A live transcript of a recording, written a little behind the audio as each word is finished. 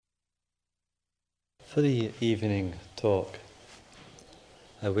For the evening talk,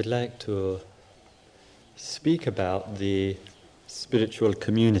 I would like to speak about the spiritual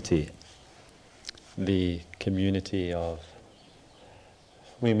community, the community of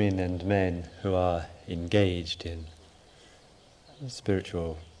women and men who are engaged in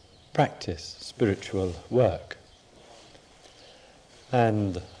spiritual practice, spiritual work.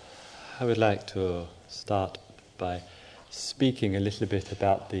 And I would like to start by speaking a little bit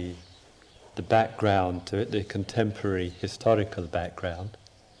about the background to it, the contemporary historical background,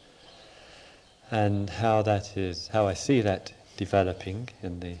 and how I see that developing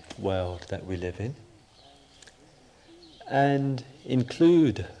in the world that we live in, and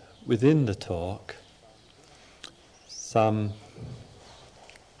include within the talk some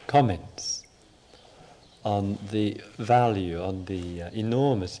comments on the value, on the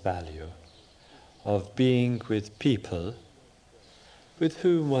enormous value of being with people with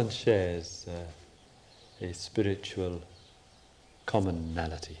whom one shares a spiritual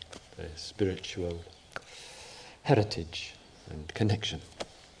commonality, a spiritual heritage and connection.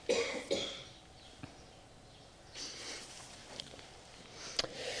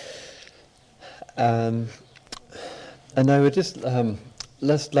 And I would just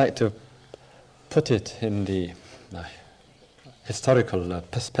like to put it in the historical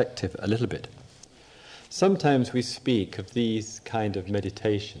perspective a little bit. Sometimes we speak of these kind of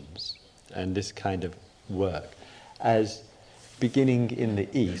meditations and this kind of work as beginning in the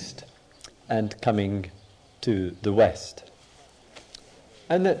East and coming to the West.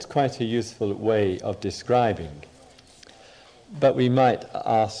 And that's quite a useful way of describing. But we might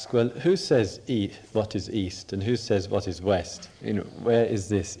ask, well, who says what is East and who says what is West? Where is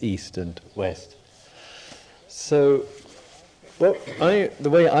this East and West? So, the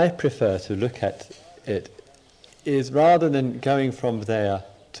way I prefer to look at it is, rather than going from there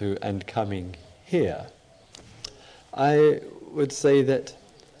to and coming here, I would say that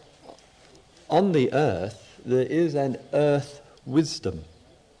on the earth there is an earth wisdom,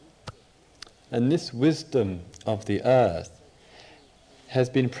 and this wisdom of the earth has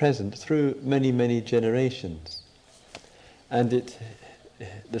been present through many, many generations, and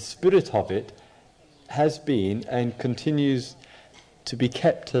the spirit of it has been and continues to be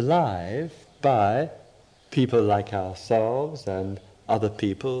kept alive by people like ourselves and other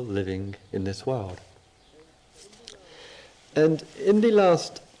people living in this world. And in the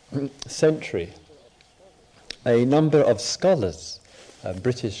last century, a number of scholars,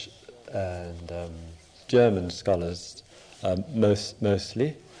 British and German scholars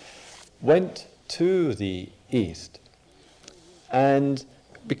mostly, went to the East and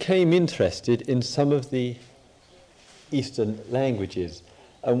became interested in some of the Eastern languages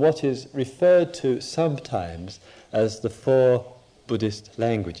and what is referred to sometimes as the 4 Buddhist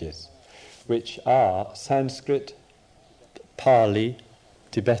languages, which are Sanskrit, Pali,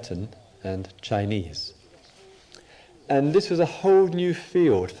 Tibetan and Chinese. And this was a whole new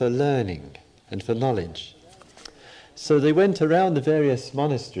field for learning and for knowledge. So they went around the various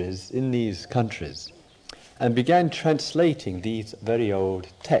monasteries in these countries and began translating these very old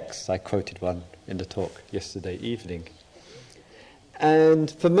texts. I quoted one in the talk yesterday evening. And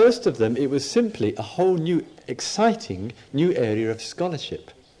for most of them, it was simply a whole new, exciting new area of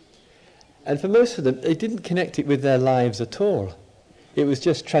scholarship. And for most of them, they didn't connect it with their lives at all. It was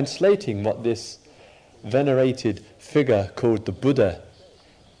just translating what this venerated figure called the Buddha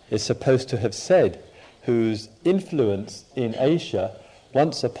is supposed to have said, whose influence in Asia,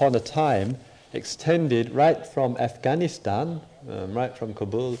 once upon a time, extended right from Afghanistan, right from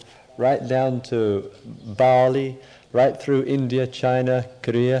Kabul, right down to Bali, right through India, China,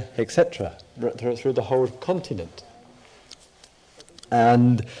 Korea, etc., through the whole continent.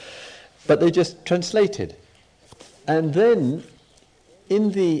 But they just translated. And then,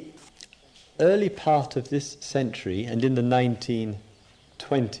 in the early part of this century, and in the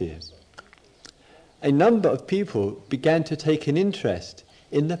 1920s, a number of people began to take an interest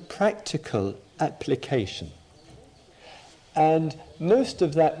in the practical application. And most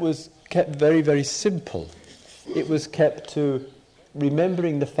of that was kept very, very simple. It was kept to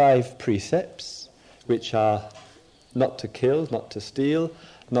remembering the 5 precepts, which are not to kill, not to steal,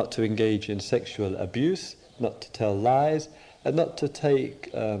 not to engage in sexual abuse, not to tell lies, and not to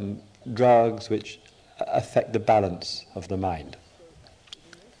take drugs which affect the balance of the mind.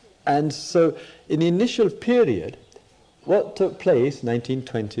 And so in the initial period, what took place,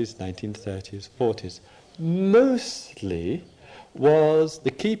 1920s, 1930s, 40s, mostly was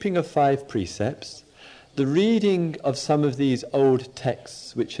the keeping of 5 precepts, the reading of some of these old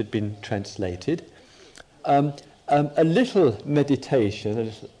texts which had been translated, a little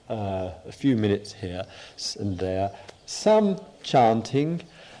meditation, a few minutes here and there, some chanting,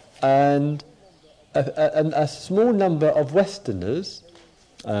 and a small number of Westerners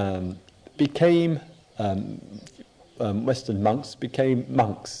became Western monks became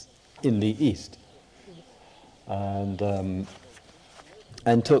monks in the East, and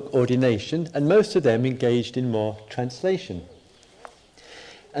took ordination, and most of them engaged in more translation.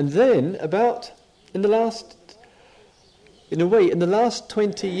 And then, in the last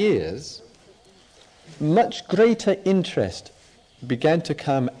 20 years, much greater interest began to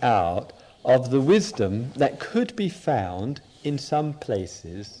come out of the wisdom that could be found in some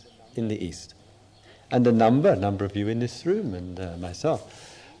places in the East. And a number of you in this room and myself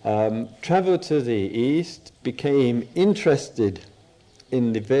travelled to the East, became interested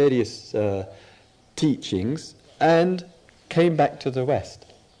in the various teachings, and came back to the West.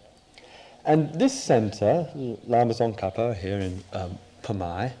 And this centre, Lama Tsongkhapa here in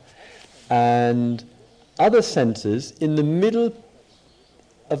Pamai, and other centres in the middle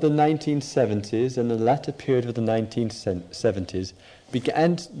of the 1970s and the latter period of the 1970s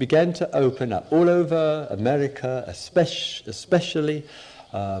began to open up all over America, especially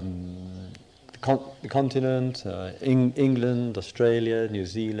the continent, England, Australia, New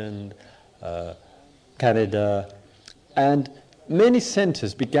Zealand, Canada, and many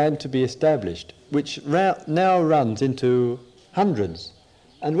centres began to be established, which now runs into hundreds.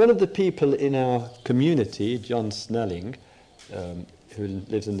 And one of the people in our community, John Snelling, who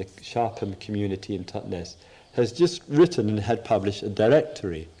lives in the Sharpham community in Totnes, has just written and had published a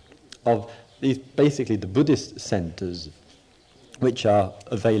directory of these, basically the Buddhist centres, which are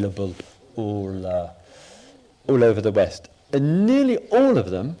available all over the West. And nearly all of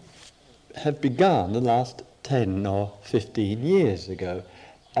them have begun the last 10 or 15 years ago,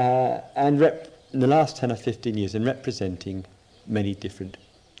 and in the last 10 or 15 years, in representing many different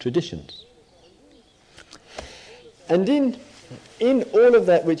traditions. And in all of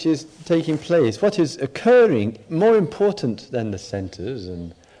that which is taking place, what is occurring, more important than the centres,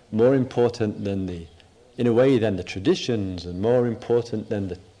 and more important than the traditions, and more important than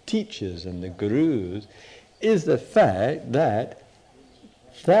the teachers and the gurus, is the fact that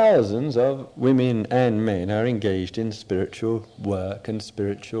thousands of women and men are engaged in spiritual work and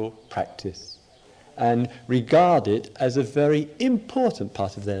spiritual practice, and regard it as a very important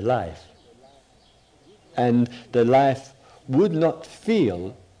part of their life. And their life would not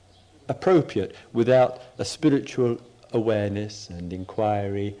feel appropriate without a spiritual awareness and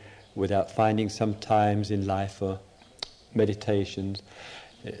inquiry, without finding some times in life for meditations,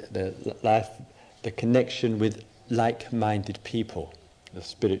 the connection with like-minded people, the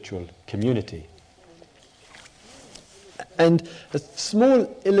spiritual community. And a small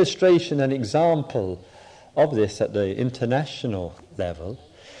illustration and example of this at the international level,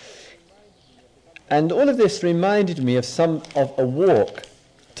 and all of this reminded me of a walk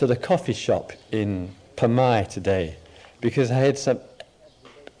to the coffee shop in Pamai today, because I had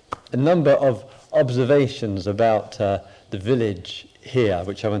a number of observations about the village here,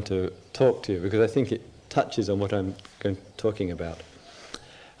 which I want to talk to, because I think it touches on what I'm talking about.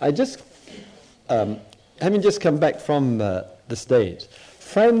 I just, having just come back from the States,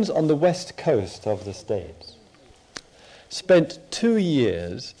 friends on the west coast of the States spent 2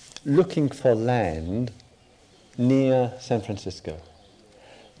 years looking for land near San Francisco.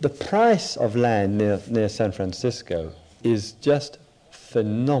 The price of land near San Francisco is just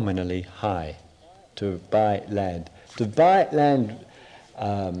phenomenally high to buy land. To buy land,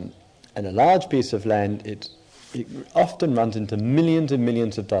 and a large piece of land, it often runs into millions and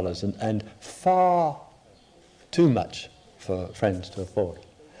millions of dollars, and far too much for friends to afford.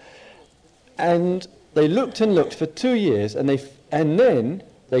 And they looked and looked for 2 years, and then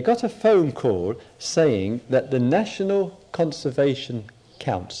they got a phone call saying that the National Conservation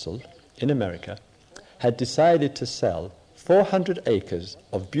Council in America had decided to sell 400 acres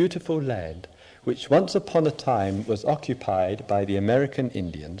of beautiful land, which once upon a time was occupied by the American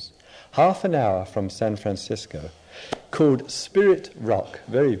Indians, half an hour from San Francisco, called Spirit Rock,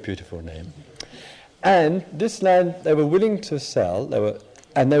 very beautiful name. And this land they were willing to sell,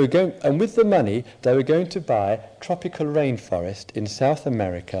 and with the money they were going to buy tropical rainforest in South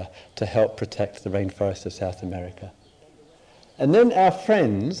America to help protect the rainforest of South America. And then our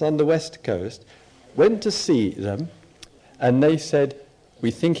friends on the west coast went to see them, and they said,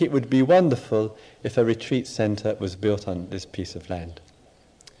 "We think it would be wonderful if a retreat centre was built on this piece of land."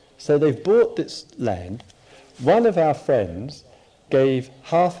 So they've bought this land. One of our friends gave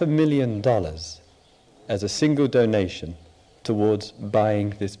 $500,000 as a single donation towards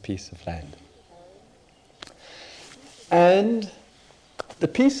buying this piece of land. And the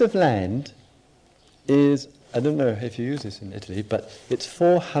piece of land is, I don't know if you use this in Italy, but it's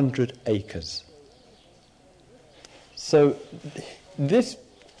 400 acres. So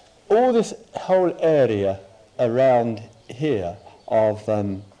all this whole area around here of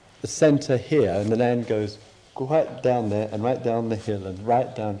the centre here, and the land goes right down there and right down the hill and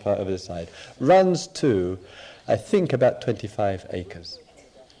right down far over the side, runs to, I think, about 25 acres.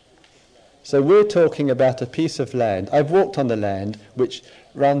 So we're talking about a piece of land. I've walked on the land which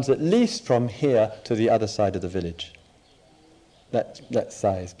runs at least from here to the other side of the village. That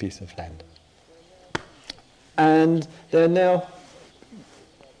size piece of land. And they're now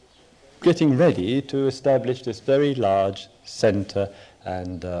getting ready to establish this very large centre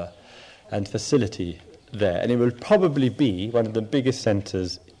and facility there. And it will probably be one of the biggest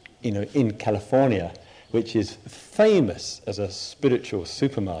centres, in California, which is famous as a spiritual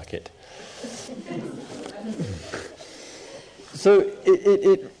supermarket. So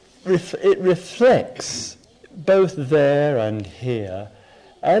it reflects both there and here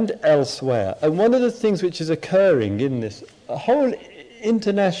and elsewhere. And one of the things which is occurring in this whole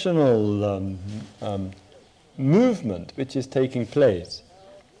international movement which is taking place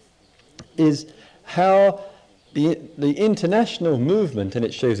is how the international movement, and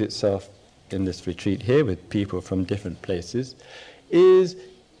it shows itself in this retreat here with people from different places, is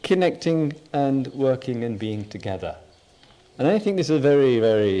connecting and working and being together. And I think this is a very,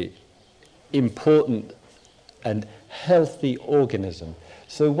 very important and healthy organism.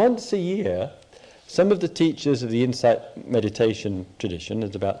 So once a year, some of the teachers of the insight meditation tradition,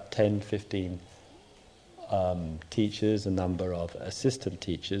 there's about 10, 15 teachers, a number of assistant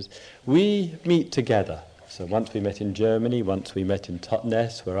teachers, we meet together. So once we met in Germany, once we met in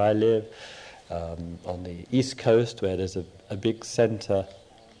Totnes, where I live, on the east coast, where there's a big centre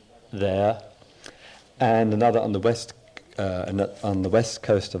there, and another on the west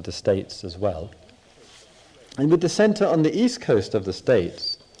coast of the States as well. And with the centre on the east coast of the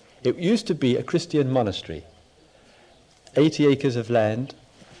States, it used to be a Christian monastery. 80 acres of land,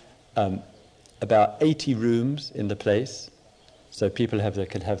 about 80 rooms in the place, so people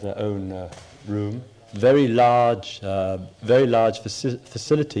can have their own room. Very large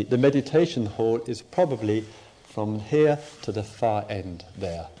facility. The meditation hall is probably from here to the far end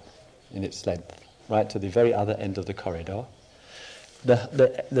there, in its length, right to the very other end of the corridor.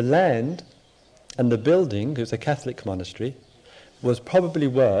 The land and the building, it was a Catholic monastery, was probably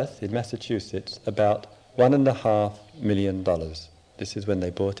worth, in Massachusetts, about $1.5 million. This is when they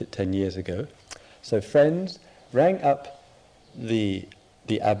bought it 10 years ago. So friends rang up the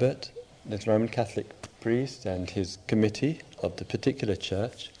abbot, the Roman Catholic priest, and his committee of the particular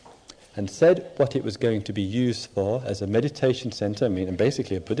church, and said what it was going to be used for as a meditation centre, and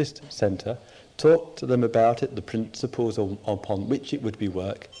basically a Buddhist centre, talked to them about it, the principles upon which it would be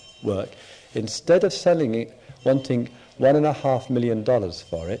work. Instead of selling it, wanting $1.5 million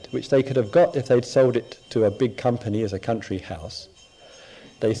for it, which they could have got if they'd sold it to a big company as a country house,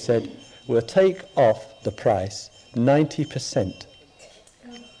 they said, we'll take off the price 90%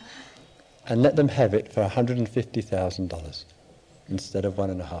 and let them have it for $150,000 instead of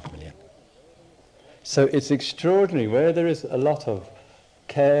 $1.5 million. So it's extraordinary where there is a lot of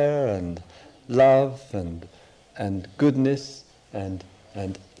care and love and goodness and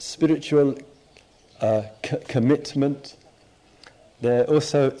spiritual commitment. There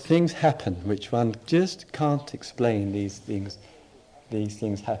also things happen which one just can't explain, these things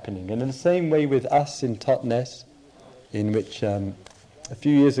happening. And in the same way with us in Totnes, in which a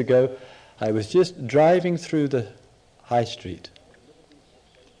few years ago I was just driving through the high street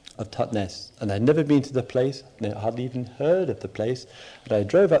of Totnes, and I'd never been to the place, I hardly even heard of the place, but I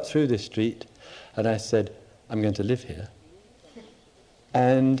drove up through this street and I said, I'm going to live here.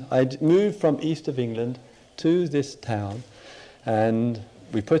 And I'd moved from east of England to this town, and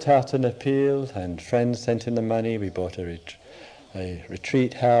we put out an appeal, and friends sent in the money. We bought a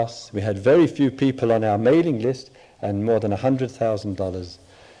retreat house. We had very few people on our mailing list, and more than $100,000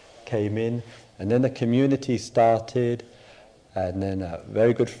 came in. And then the community started, and then a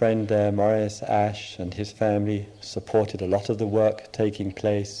very good friend there, Maurice Ash, and his family supported a lot of the work taking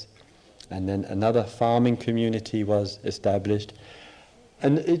place. And then another farming community was established.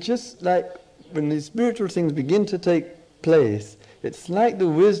 And it's just like when these spiritual things begin to take place, it's like the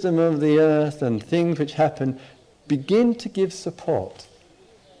wisdom of the earth and things which happen begin to give support.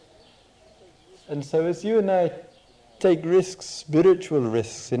 And so as you and I take risks, spiritual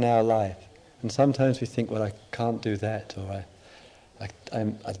risks in our life, and sometimes we think, well, I can't do that, or I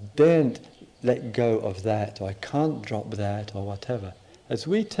daren't let go of that, or I can't drop that, or whatever. As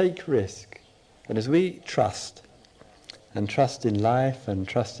we take risk, and as we trust, and trust in life and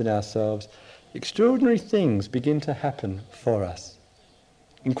trust in ourselves, extraordinary things begin to happen for us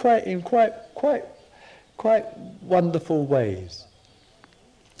in quite wonderful ways.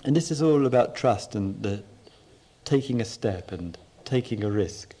 And this is all about trust and the taking a step and taking a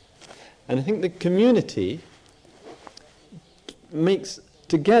risk. And I think the community makes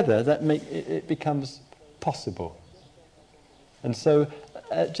together it becomes possible. And so,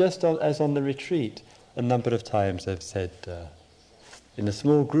 as on the retreat, a number of times I've said, in the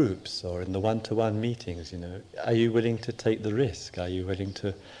small groups or in the one-to-one meetings, are you willing to take the risk? Are you willing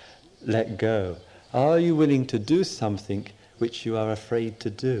to let go? Are you willing to do something which you are afraid to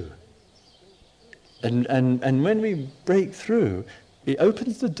do? And when we break through, it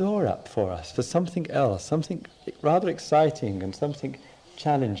opens the door up for us for something else, something rather exciting and something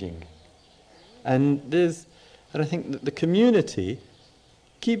challenging. And I think that the community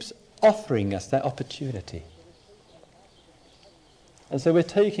keeps offering us that opportunity. And so we're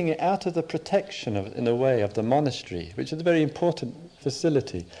taking it out of the protection in a way of the monastery, which is a very important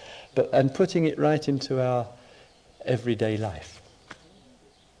facility, and putting it right into our everyday life.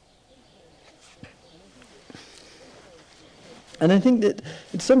 And I think that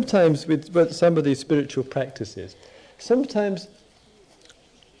sometimes with some of these spiritual practices, sometimes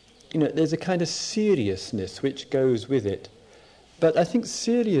there's a kind of seriousness which goes with it. But I think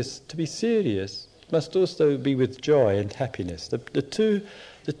to be serious must also be with joy and happiness. The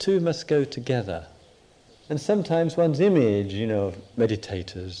two must go together. And sometimes one's image, of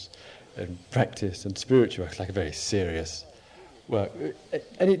meditators and practice and spiritual work is like a very serious work.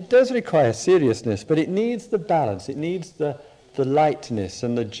 And it does require seriousness, but it needs the balance, it needs the lightness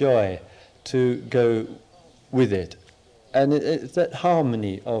and the joy to go with it. And it's that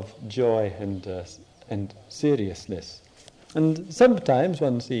harmony of joy and seriousness. And sometimes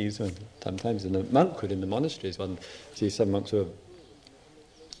one sees, sometimes in the monkhood, in the monasteries, one sees some monks who are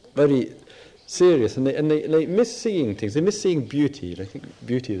very serious, and they miss seeing things, they miss seeing beauty. And I think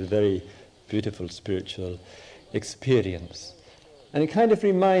beauty is a very beautiful spiritual experience. And it kind of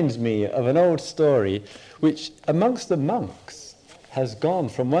reminds me of an old story which amongst the monks has gone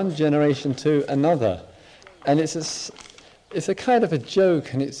from one generation to another. And it's a kind of a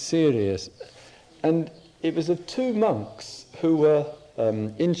joke, and it's serious. And it was of two monks who were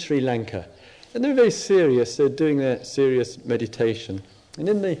in Sri Lanka. And they were very serious. They were doing their serious meditation.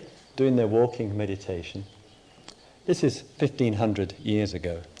 And doing their walking meditation. This is 1,500 years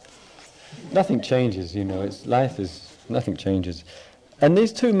ago. Nothing changes, nothing changes. And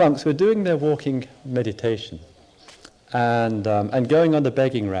these two monks were doing their walking meditation. And going on the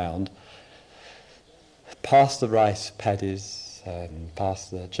begging round, past the rice paddies, and past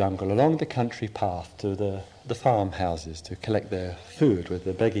the jungle, along the country path to the farmhouses to collect their food with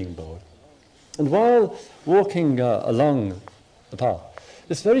the begging bowl. And while walking along the path,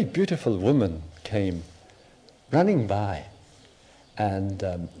 this very beautiful woman came running by and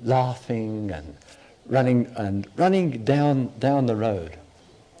laughing and running down the road.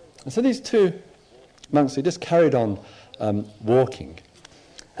 And so these two monks, they just carried on walking.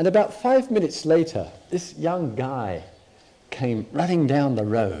 And about 5 minutes later, this young guy came running down the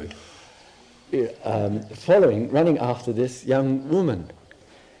road, running after this young woman.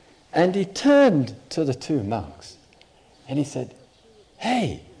 And he turned to the two monks and he said,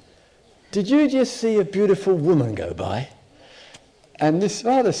 "Hey, did you just see a beautiful woman go by?" And this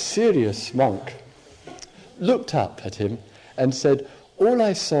rather serious monk looked up at him and said, "All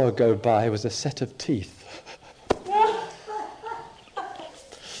I saw go by was a set of teeth."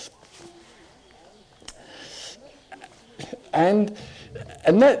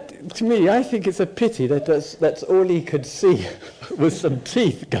 And that, to me, I think it's a pity that that's all he could see was some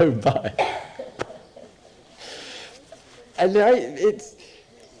teeth go by. And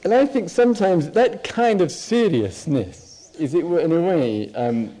I think sometimes that kind of seriousness is, in a way,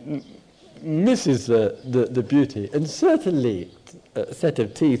 misses the beauty. And certainly a set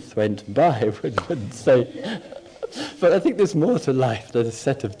of teeth went by, would say. But I think there's more to life than a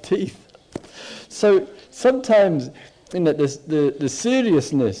set of teeth. So sometimes, the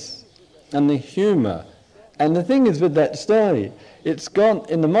seriousness and the humour, and the thing is with that story, it's gone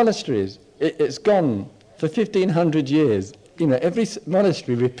in the monasteries. It's gone for 1,500 years. Every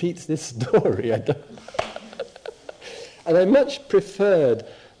monastery repeats this story. And I much preferred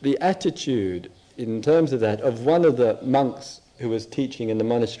the attitude, in terms of that, of one of the monks who was teaching in the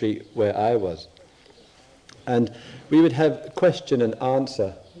monastery where I was. And we would have question and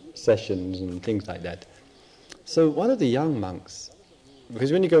answer sessions and things like that. So one of the young monks,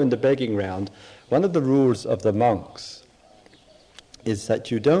 because when you go in the begging round, one of the rules of the monks is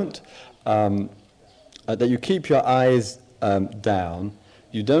that you don't, that you keep your eyes down.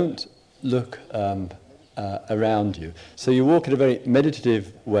 You don't look around you. So you walk in a very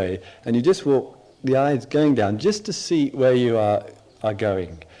meditative way, and you just walk the eyes going down just to see where you are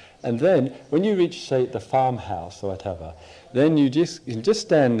going. And then when you reach, say, the farmhouse or whatever, then you can just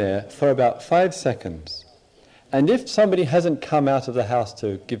stand there for about 5 seconds. And if somebody hasn't come out of the house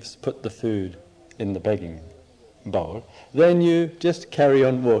to put the food in the begging bowl, then you just carry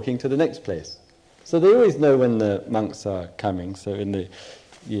on walking to the next place. So they always know when the monks are coming. So in the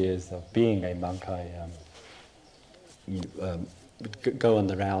years of being a monk, I would go on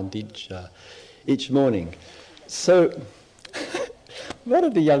the round each morning. So one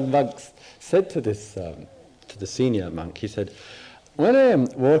of the young monks said to this to the senior monk, he said, "When I am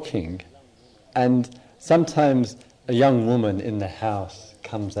walking, and sometimes a young woman in the house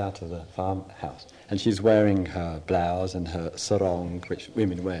comes out of the farmhouse, and she's wearing her blouse and her sarong, which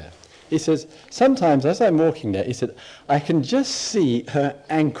women wear. He says, sometimes as I'm walking there, he said, I can just see her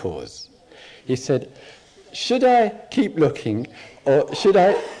ankles. He said, should I keep looking, or should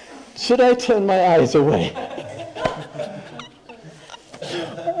I turn my eyes away?"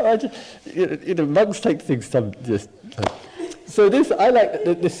 Monks take things so this, I like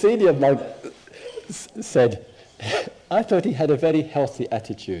the senior monk said, I thought he had a very healthy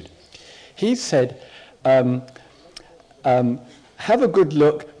attitude. He said, have a good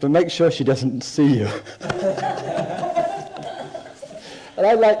look, but make sure she doesn't see you. And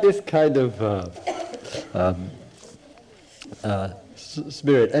I like this kind of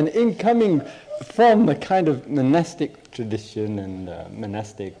spirit. And in coming from a kind of monastic tradition and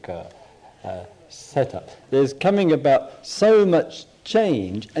monastic setup, there's coming about so much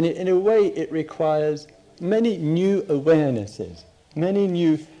change, and in a way it requires many new awarenesses, many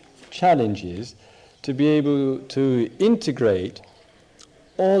new challenges to be able to integrate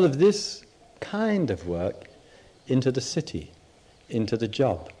all of this kind of work into the city, into the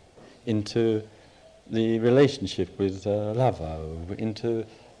job, into the relationship with a lover, into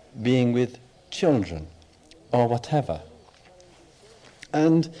being with children, or whatever.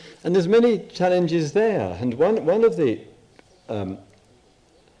 And there's many challenges there. And one of the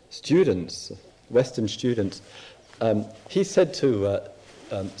students, Western students, he said to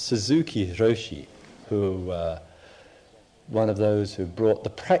Suzuki Roshi, who one of those who brought the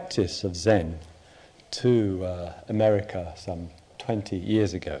practice of Zen to America some 20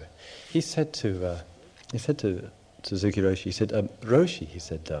 years ago. He said to Suzuki Roshi, he said, Roshi, he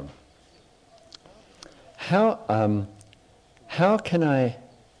said, how can I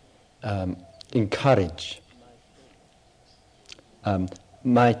encourage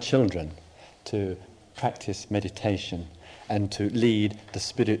my children to practice meditation and to lead the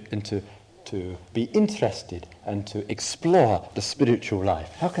spirit and to be interested and to explore the spiritual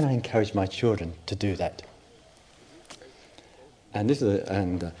life? How can I encourage my children to do that? And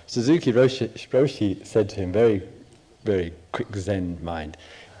Suzuki Roshi said to him, very, very quick Zen mind,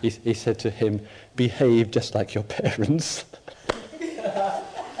 he said to him, behave just like your parents.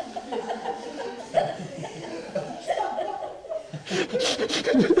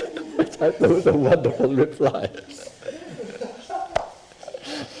 That was a wonderful reply.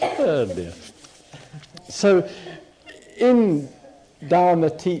 Oh dear. So, in Dharma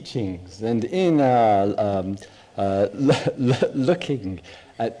teachings and in our looking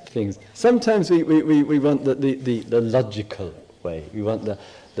at things, sometimes we want the logical way. We want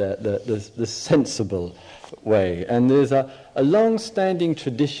the sensible way. And there's a long-standing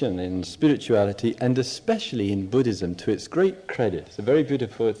tradition in spirituality, and especially in Buddhism, to its great credit. It's a very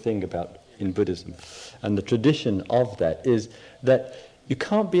beautiful thing in Buddhism, and the tradition of that is that you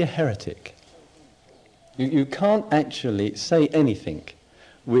can't be a heretic. You can't actually say anything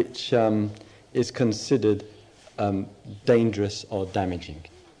which is considered dangerous or damaging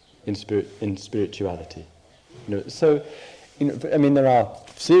in spirituality. So, there are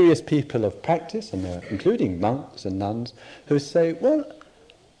serious people of practice, and including monks and nuns, who say, well,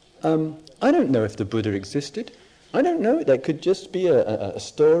 I don't know if the Buddha existed. I don't know. That could just be a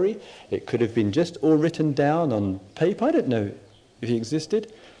story. It could have been just all written down on paper. I don't know if he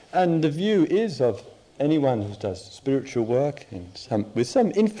existed. And the view is of anyone who does spiritual work, with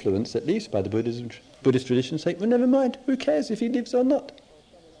some influence at least by the Buddhist tradition, say, well, never mind. Who cares if he lives or not?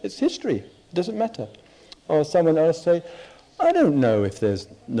 It's history. It doesn't matter. Or someone else say, I don't know if there's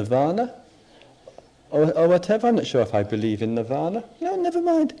nirvana or whatever. I'm not sure if I believe in nirvana. No, never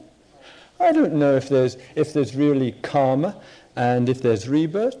mind. I don't know if there's really karma and if there's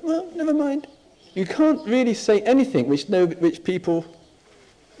rebirth. Well, never mind. You can't really say anything which people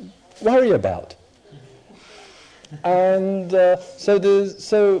worry about. And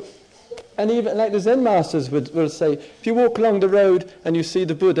so And even like the Zen masters will say, if you walk along the road and you see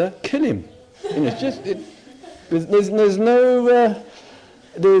the Buddha, kill him. You know, it's just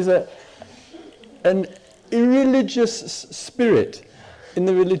there's an irreligious spirit in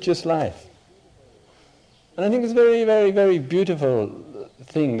the religious life. And I think it's a very, very, very beautiful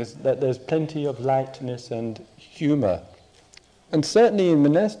thing that there's plenty of lightness and humour. And certainly in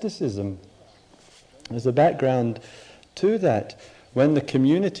monasticism, there's a background to that. When the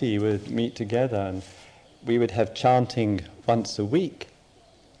community would meet together and we would have chanting once a week,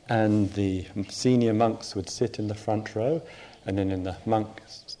 and the senior monks would sit in the front row, and then in the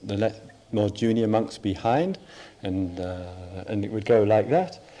more junior monks behind, and it would go like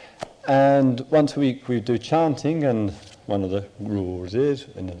that. And once a week we'd do chanting, and one of the rules is,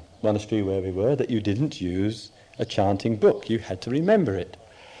 in the monastery where we were, that you didn't use a chanting book. You had to remember it.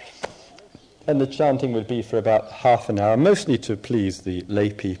 And the chanting would be for about half an hour, mostly to please the lay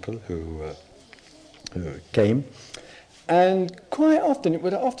people who came. And quite often, it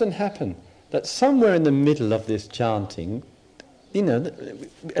would often happen that somewhere in the middle of this chanting, you know,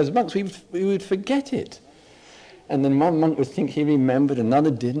 as monks we would forget it. And then one monk would think he remembered,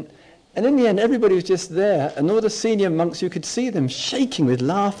 another didn't. And in the end, everybody was just there, and all the senior monks, you could see them shaking with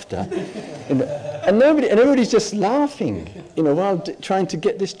laughter. and everybody's just laughing, you know, while trying to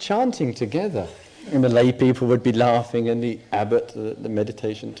get this chanting together. And the lay people would be laughing, and the abbot, the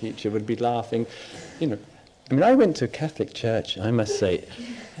meditation teacher, would be laughing. You know, I mean, I went to a Catholic church, I must say,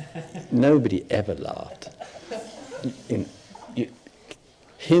 nobody ever laughed.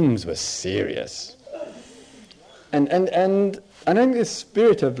 Hymns were serious. And I think this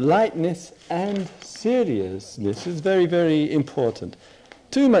spirit of lightness and seriousness is very, very important.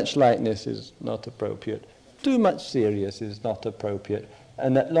 Too much lightness is not appropriate. Too much serious is not appropriate.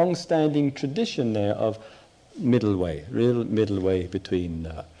 And that long-standing tradition there of middle way, real middle way between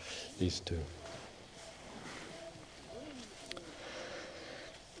these two.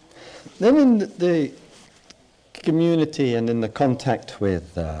 Then in the community and in the contact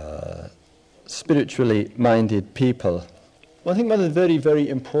with spiritually minded people, well, I think one of the very, very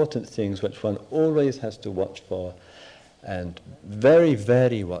important things which one always has to watch for, and very,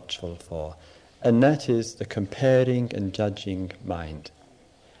 very watchful for, and that is the comparing and judging mind.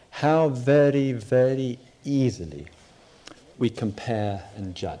 How very, very easily we compare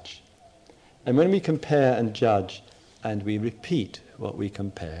and judge. And when we compare and judge, and we repeat what we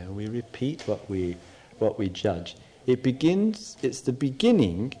compare, we repeat what we judge, it's the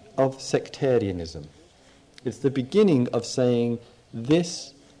beginning of sectarianism. It's the beginning of saying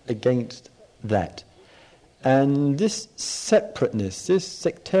this against that. And this separateness, this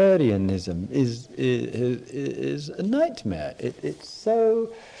sectarianism is a nightmare. It's so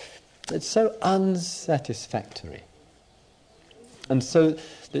unsatisfactory. And so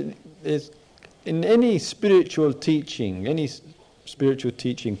in any spiritual teaching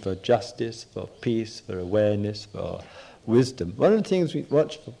for justice, for peace, for awareness, for wisdom, one of the things we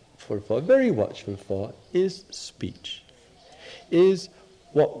very watchful for, is speech, is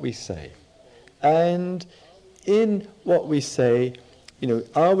what we say. And in what we say, you know,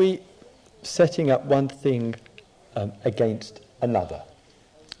 are we setting up one thing against another?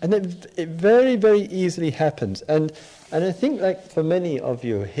 And it very, very easily happens. And I think, like for many of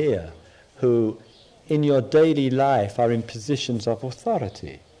you here who in your daily life are in positions of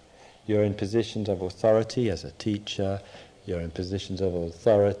authority, you're in positions of authority as a teacher, you're in positions of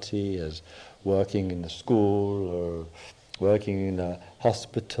authority as working in a school or working in a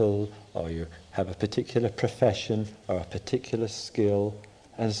hospital, or you have a particular profession or a particular skill,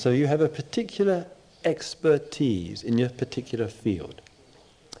 and so you have a particular expertise in your particular field.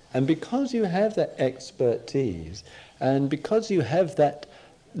 And because you have that expertise, and because you have that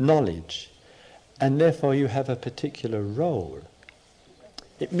knowledge, and therefore you have a particular role,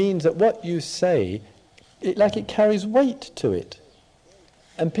 it means that what you say, it carries weight to it.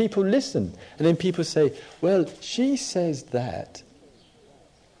 And people listen. And then people say, well, she says that,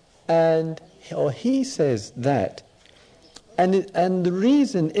 or he says that. And the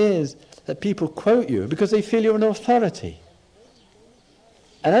reason is that people quote you because they feel you're an authority.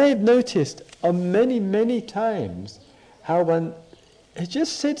 And I have noticed on many, many times how one has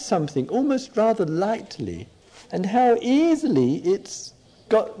just said something almost rather lightly, and how easily it's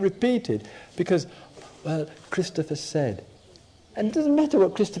got repeated because, well, Christopher said. And it doesn't matter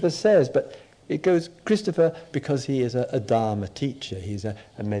what Christopher says, but it goes Christopher because he is a Dharma teacher, he's a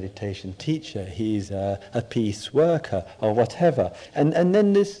meditation teacher, he's a peace worker, or whatever. And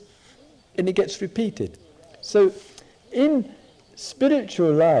then it gets repeated. So in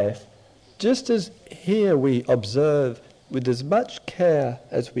spiritual life, just as here we observe with as much care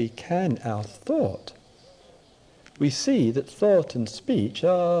as we can our thought, we see that thought and speech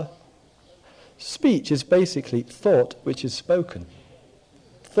are... Speech is basically thought which is spoken.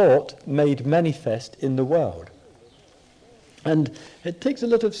 Thought made manifest in the world. And it takes a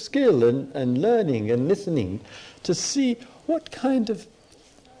lot of skill and learning and listening to see what kind of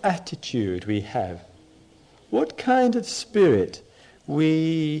attitude we have, what kind of spirit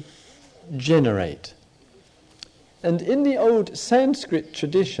we generate. And in the old Sanskrit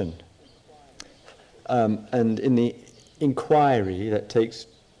tradition, and in the inquiry that takes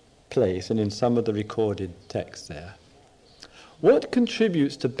place, and in some of the recorded texts there, what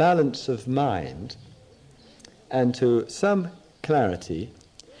contributes to balance of mind and to some clarity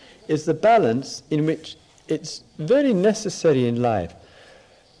is the balance in which it's very necessary in life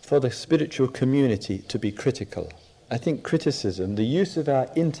for the spiritual community to be critical. I think criticism, the use of our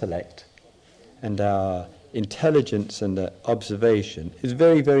intellect and our intelligence and observation is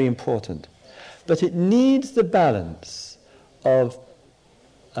very, very important. But it needs the balance of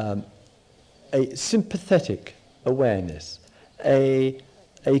a sympathetic awareness, a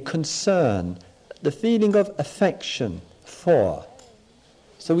concern, the feeling of affection for.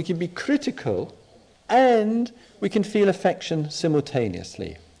 So we can be critical and we can feel affection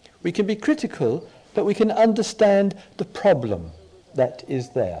simultaneously. We can be critical, but we can understand the problem that is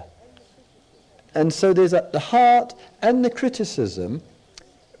there. And so there's the heart and the criticism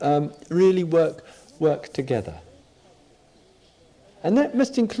really work together. And that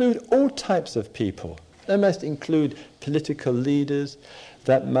must include all types of people. That must include political leaders.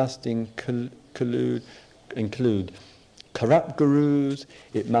 That must include corrupt gurus.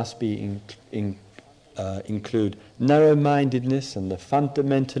 It must be include narrow-mindedness and the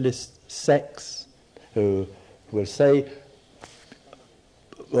fundamentalist sects who will say,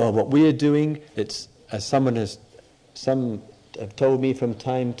 well, what we are doing, it's, as some have told me from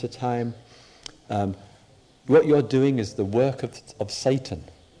time to time, what you're doing is the work of Satan.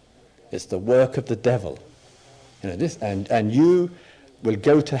 It's the work of the devil. You know this, and you will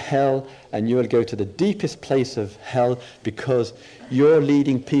go to hell, and you will go to the deepest place of hell because you're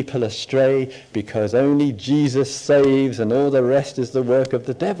leading people astray, because only Jesus saves and all the rest is the work of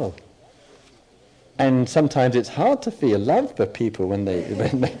the devil. And sometimes it's hard to feel love for people when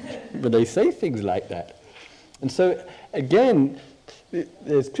they say things like that. And so again,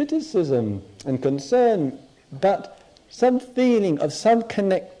 there's criticism and concern, but some feeling of some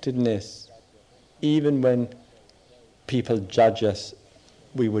connectedness, even when people judge us,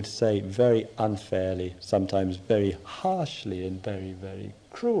 we would say very unfairly, sometimes very harshly and very, very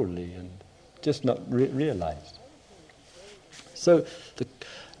cruelly, and just not realized. So,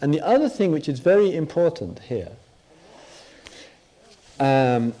 and the other thing which is very important here,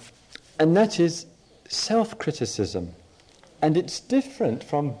 and that is self-criticism. And it's different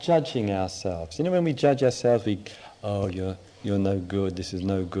from judging ourselves. You know, when we judge ourselves, you're no good, this is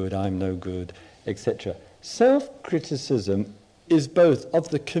no good, I'm no good, etc. Self-criticism is both of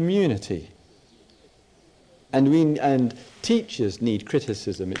the community, and teachers need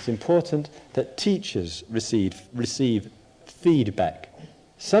criticism. It's important that teachers receive feedback.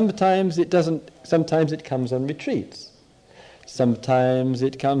 Sometimes it doesn't. Sometimes it comes on retreats. Sometimes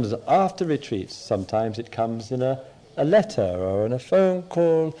it comes after retreats. Sometimes it comes in a letter or in a phone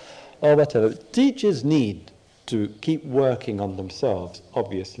call or whatever. Teachers need to keep working on themselves,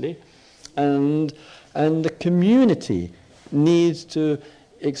 obviously, and the community needs to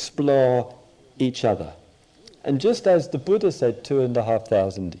explore each other. And just as the Buddha said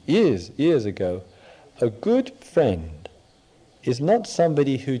 2,500 years ago, a good friend is not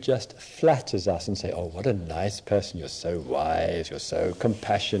somebody who just flatters us and say, oh, what a nice person, you're so wise, you're so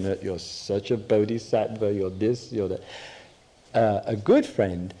compassionate, you're such a bodhisattva, you're this, you're that. A good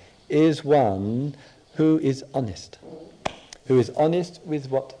friend is one who is honest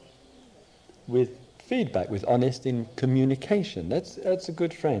with feedback, with honest in communication. That's a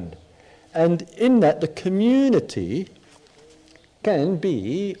good friend. And in that, the community can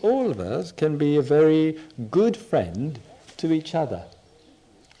be, all of us, can be a very good friend to each other.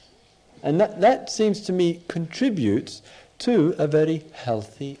 And that seems to me contributes to a very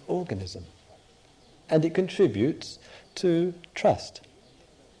healthy organism. And it contributes to trust.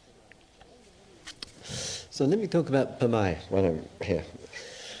 So let me talk about Pamai when I'm here.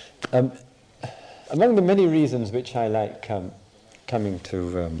 Among the many reasons which I like coming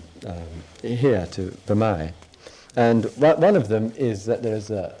to here to Pamai, and one of them is that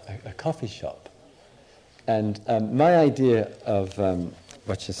there's a coffee shop. And my idea of,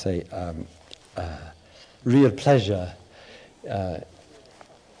 real pleasure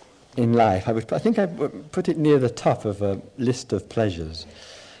in life, I think I would put it near the top of a list of pleasures,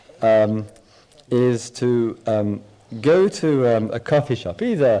 is to go to a coffee shop,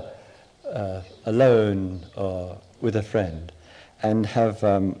 either alone or with a friend, and have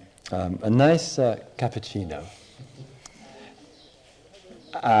a nice cappuccino.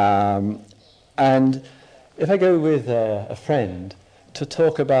 And if I go with a friend, to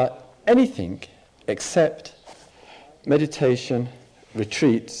talk about anything except meditation,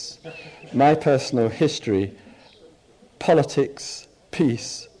 retreats, my personal history, politics,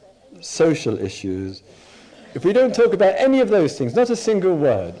 peace, social issues. If we don't talk about any of those things, not a single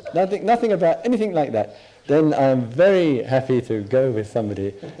word, nothing about anything like that, then I'm very happy to go with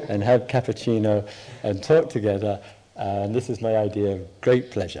somebody and have cappuccino and talk together, and this is my idea of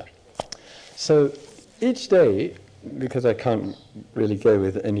great pleasure. So each day, because I can't really go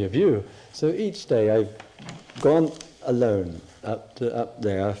with any of you, so each day I've gone alone up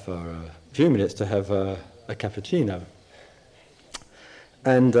there for a few minutes to have a cappuccino.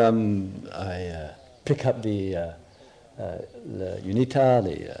 And I pick up the Unita,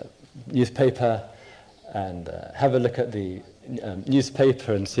 the newspaper, and have a look at the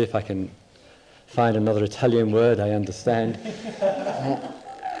newspaper and see if I can find another Italian word I understand.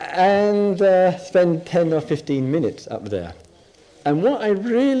 And spend 10 or 15 minutes up there. And what I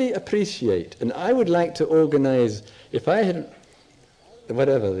really appreciate, and I would like to organize, if I had,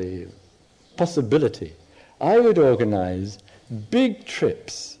 the possibility, I would organize big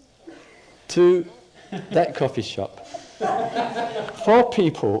trips to that coffee shop for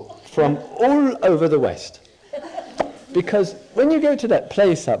people from all over the West. Because when you go to that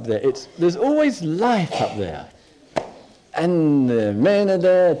place up there, there's always life up there. And the men are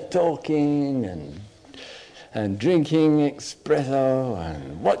there talking and drinking espresso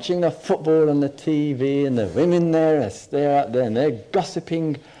and watching the football on the TV, and the women there they're out there and they're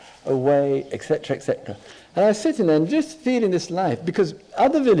gossiping away, etc., etc. And I was sitting there and just feeling this life, because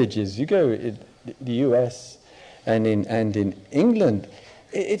other villages, you go in the US and in England,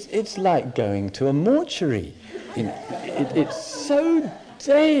 it's like going to a mortuary. It's so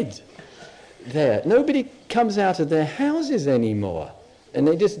dead there. Nobody comes out of their houses anymore, and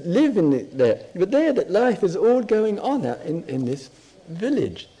they just live there. But there, that life is all going on out in this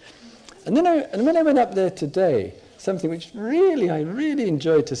village. And when I went up there today, something which I really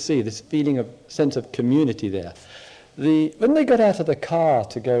enjoyed to see, this sense of community there. When they got out of the car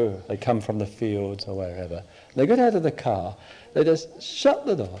to go, they come from the fields or wherever, they got out of the car, they just shut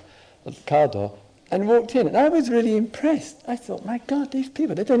the car door, and walked in. And I was really impressed. I thought, my God, these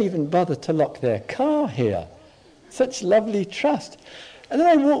people, they don't even bother to lock their car here. Such lovely trust. And then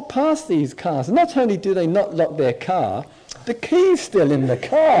I walked past these cars, and not only do they not lock their car, the key's still in the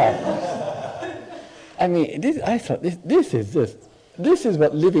car. I mean, I thought, this is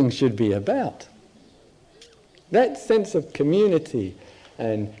what living should be about. That sense of community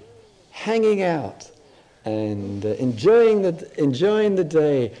and hanging out and enjoying the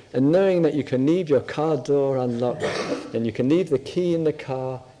day, and knowing that you can leave your car door unlocked and you can leave the key in the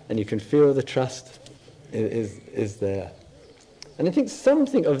car and you can feel the trust is there. And I think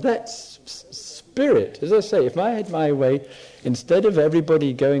something of that spirit, as I say, if I had my way, instead of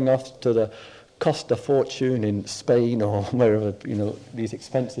everybody going off to cost a fortune in Spain or wherever, these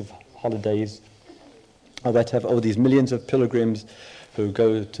expensive holidays, or whatever, all these millions of pilgrims who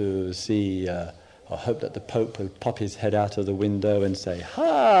go to see or hope that the Pope will pop his head out of the window and say,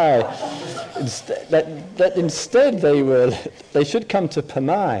 hi! Instead they should come to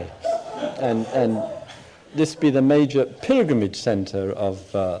Pamai, and this be the major pilgrimage centre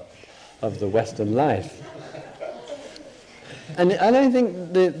of the Western life. And I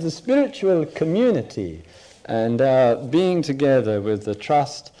think the spiritual community and being together with the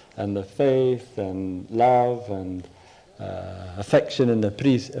trust and the faith and love and affection and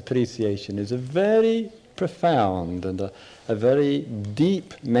appreciation is a very profound and a very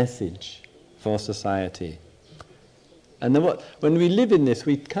deep message for society. And then when we live in this,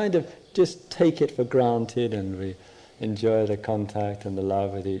 we kind of just take it for granted and we enjoy the contact and the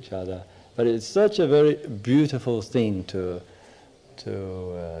love with each other. But it's such a very beautiful thing to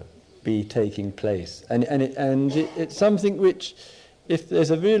be taking place. And it's something which, if there's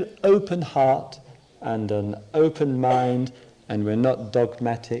a real open heart and an open mind, and we're not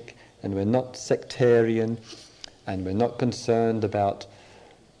dogmatic, and we're not sectarian, and we're not concerned about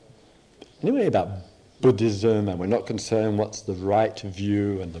Buddhism, and we're not concerned what's the right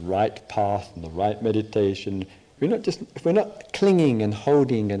view and the right path and the right meditation. If we're not clinging and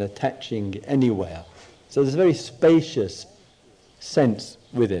holding and attaching anywhere. So there's a very spacious sense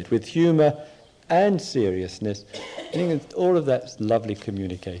with it, with humour and seriousness, I think it's all of that's lovely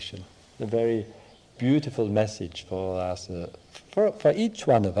communication, a very beautiful message for us, for each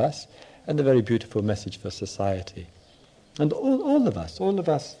one of us, and a very beautiful message for society. And all of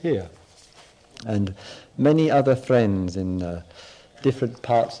us here, and many other friends in different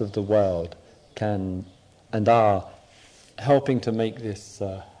parts of the world can and are helping to make this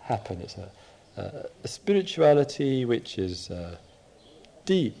happen. It's a spirituality which is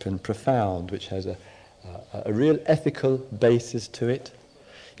deep and profound, which has a real ethical basis to it,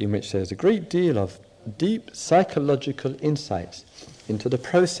 in which there's a great deal of deep psychological insights into the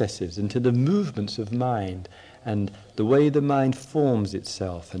processes, into the movements of mind, and the way the mind forms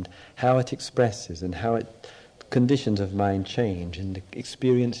itself, and how it expresses, and how conditions of mind change, and the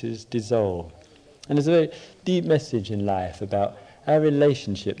experiences dissolve. And there's a very deep message in life about our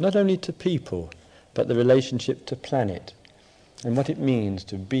relationship, not only to people, but the relationship to planet, and what it means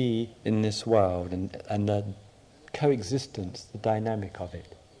to be in this world, and the coexistence, the dynamic of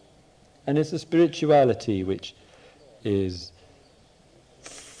it. And it's a spirituality which is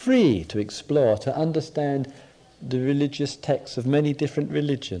free to explore, to understand the religious texts of many different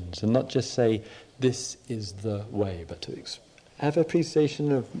religions, and not just say, this is the way, but to have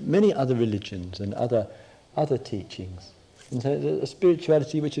appreciation of many other religions and other teachings. And so a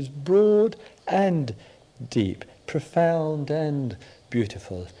spirituality which is broad and deep, profound and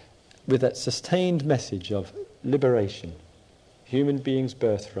beautiful, with that sustained message of liberation, human beings'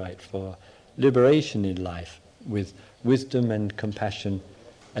 birthright for liberation in life, with wisdom and compassion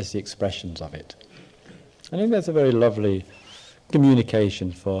as the expressions of it. I think that's a very lovely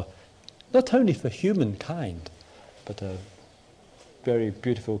communication for, not only for humankind, but a very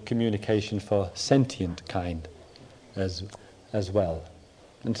beautiful communication for sentient kind as well.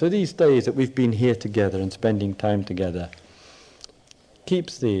 And so these days that we've been here together and spending time together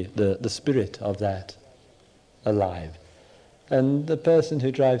keeps the spirit of that alive. And the person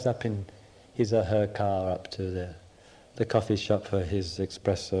who drives up in his or her car up to the coffee shop for his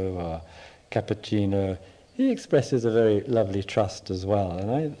espresso or cappuccino, he expresses a very lovely trust as well.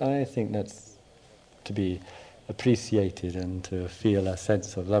 And I think that's to be appreciated, and to feel a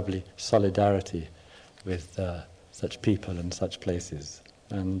sense of lovely solidarity with such people and such places.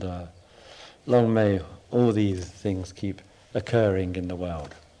 And long may all these things keep occurring in the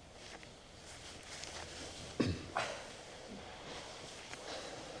world.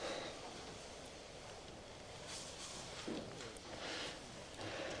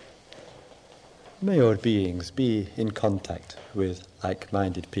 May all beings be in contact with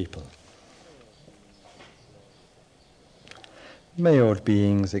like-minded people. May all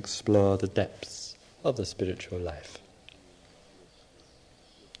beings explore the depths of the spiritual life.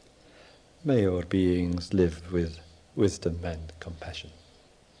 May all beings live with wisdom and compassion.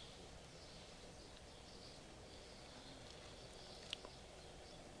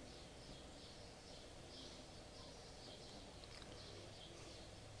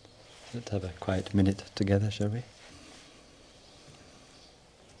 Let's have a quiet minute together, shall we?